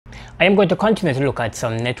I am going to continue to look at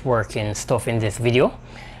some networking stuff in this video.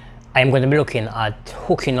 I am going to be looking at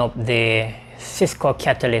hooking up the Cisco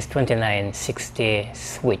Catalyst 2960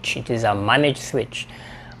 switch. It is a managed switch,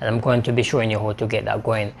 and I'm going to be showing you how to get that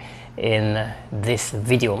going in this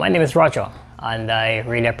video. My name is Roger, and I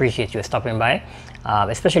really appreciate you stopping by,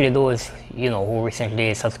 especially those who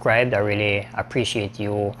recently subscribed. I really appreciate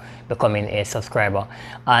you becoming a subscriber.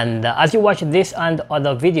 And as you watch this and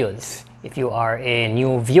other videos, if you are a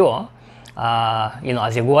new viewer,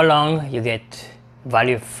 as you go along, you get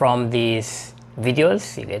value from these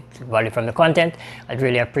videos, you get value from the content. I'd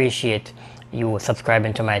really appreciate you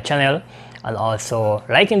subscribing to my channel and also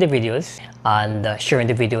liking the videos and sharing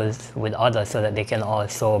the videos with others so that they can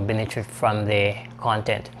also benefit from the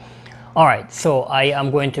content. Alright, so I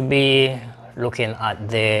am going to be looking at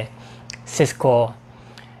the Cisco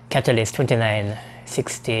Catalyst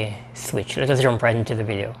 2960 switch. Let us jump right into the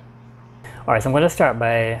video. Alright, so I'm going to start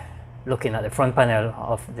by looking at the front panel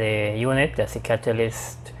of the unit. That's the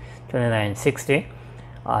Catalyst 2960,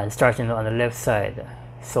 and starting on the left side.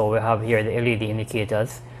 So we have here the LED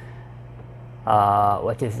indicators.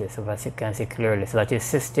 What is this? As you can see clearly, so that is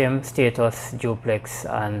system, status, duplex,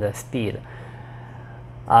 and speed.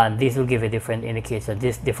 And these will give a different indicator.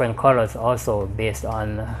 These different colors also based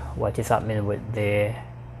on what is happening with the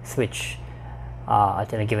switch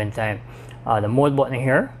at any given time. The mode button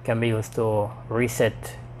here can be used to reset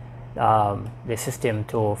the system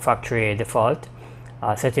to factory default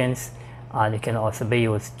settings, and it can also be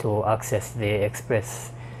used to access the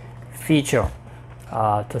express feature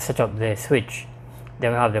to set up the switch.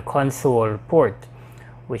 Then we have the console port,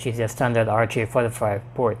 which is a standard RJ45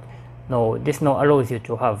 port. Now this now allows you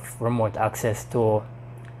to have remote access to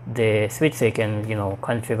the switch, so you can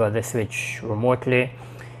configure the switch remotely.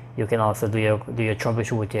 You can also do your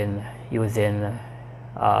troubleshooting using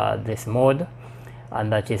this mode,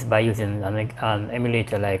 and that is by using an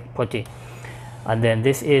emulator like PuTTY. And then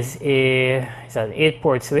this is it's an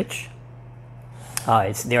 8-port switch.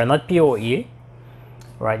 They are not PoE,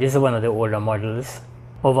 right? This is one of the older models.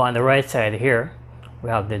 Over on the right side here, we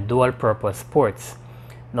have the dual purpose ports.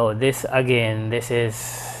 Now this again, this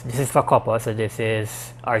is for copper, so this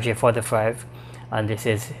is RJ45, and this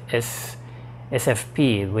is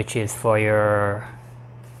SFP, which is for your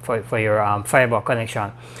fiber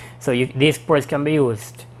connection. So these ports can be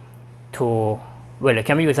used they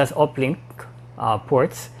can be used as uplink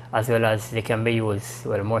ports, as well as they can be used,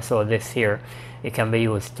 more so this here, it can be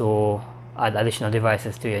used to add additional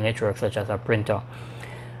devices to your network, such as a printer.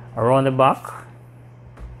 Around the back,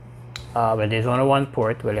 there's only one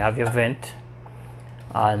port. You have your vent,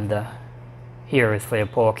 and here is for your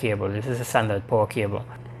power cable. This is a standard power cable.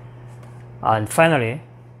 And finally,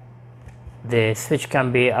 the switch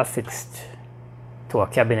can be affixed to a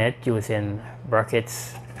cabinet using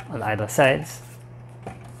brackets on either sides,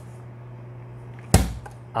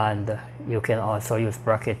 and you can also use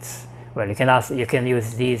brackets. You can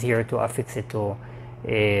use these here to affix it to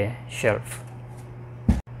a shelf.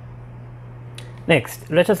 Next,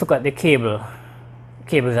 let us look at the cables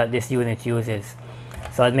that this unit uses.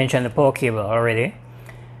 So I mentioned the power cable already.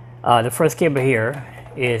 The first cable here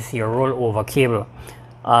is your rollover cable,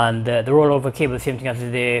 and the rollover cable is same thing as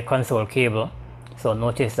the console cable. So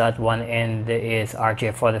notice that one end is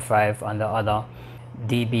RJ45 and the other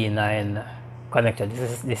DB9 connector.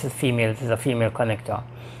 This is a female connector.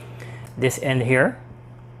 This end here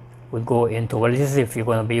would go into, this is if you're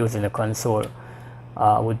going to be using the console,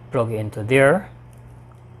 would plug into there,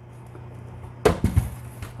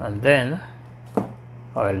 and then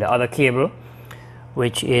the other cable,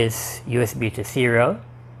 which is USB to serial,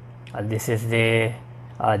 and this is the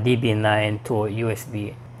DB9 to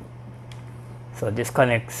USB. So this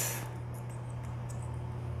connects,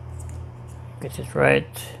 get it right,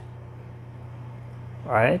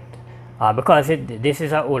 because this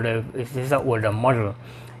is an older model.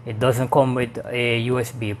 It doesn't come with a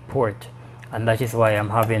USB port, and that is why I'm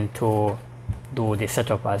having to do the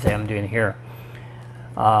setup as I am doing here.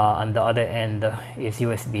 And the other end is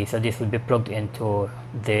USB, so this will be plugged into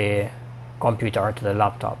the computer or to the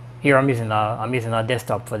laptop. Here I'm using a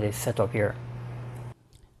desktop for this setup here.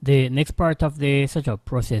 The next part of the setup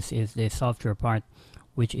process is the software part,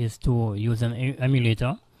 which is to use an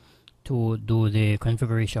emulator to do the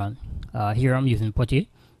configuration. Here I'm using PuTTY.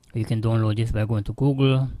 You can download this by going to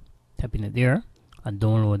Google, typing it there, and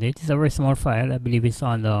download it. It's a very small file. I believe it's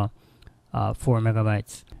on the 4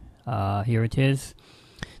 megabytes. Here it is.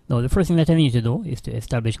 Now the first thing that I need to do is to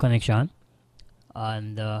establish connection,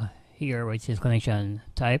 and here where it says connection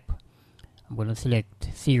type, I'm going to select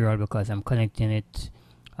serial because I'm connecting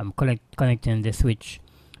the switch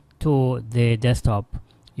to the desktop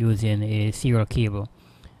using a serial cable.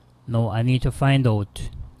 Now I need to find out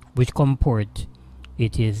which COM port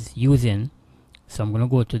it is using, so I'm going to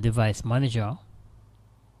go to device manager,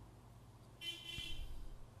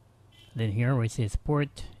 then here where it says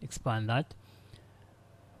port, expand that.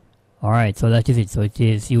 Alright, so that is it. So it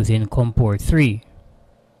is using COM port 3.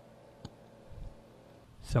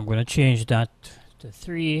 So I'm going to change that to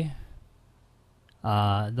 3.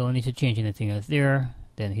 Don't need to change anything else there.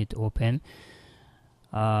 Then hit open.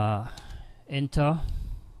 Enter.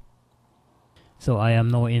 So I am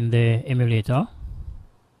now in the emulator.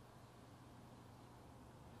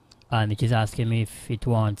 And it is asking me if it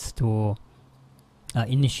wants to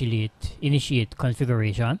initiate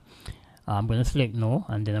configuration. I'm going to select no,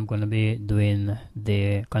 and then I'm going to be doing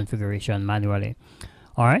the configuration manually.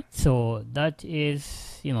 Alright, so that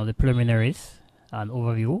is, the preliminaries, an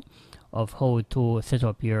overview of how to set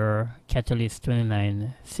up your Catalyst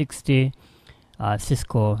 2960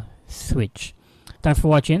 Cisco switch. Thanks for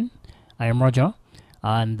watching. I am Roger,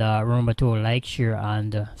 and remember to like, share,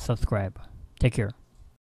 and subscribe. Take care.